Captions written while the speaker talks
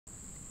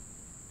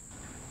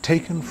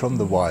taken from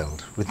the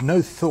wild, with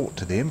no thought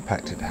to the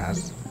impact it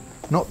has.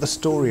 Not the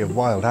story of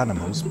wild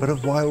animals, but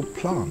of wild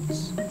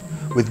plants.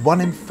 With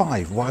 1 in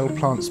 5 wild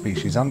plant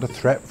species under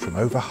threat from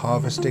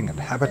over-harvesting and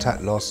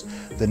habitat loss,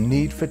 the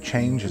need for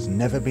change has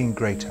never been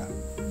greater.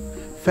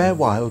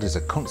 FairWild is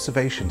a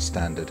conservation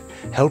standard,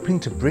 helping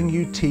to bring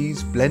you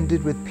teas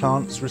blended with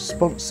plants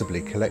responsibly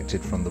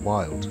collected from the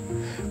wild.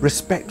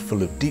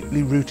 Respectful of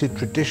deeply rooted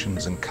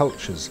traditions and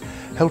cultures,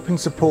 helping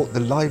support the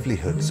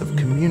livelihoods of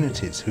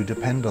communities who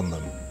depend on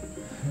them.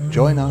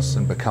 Join us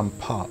and become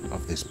part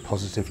of this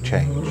positive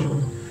change.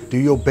 Do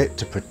your bit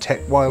to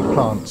protect wild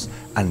plants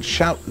and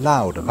shout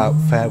loud about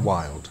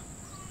FairWild.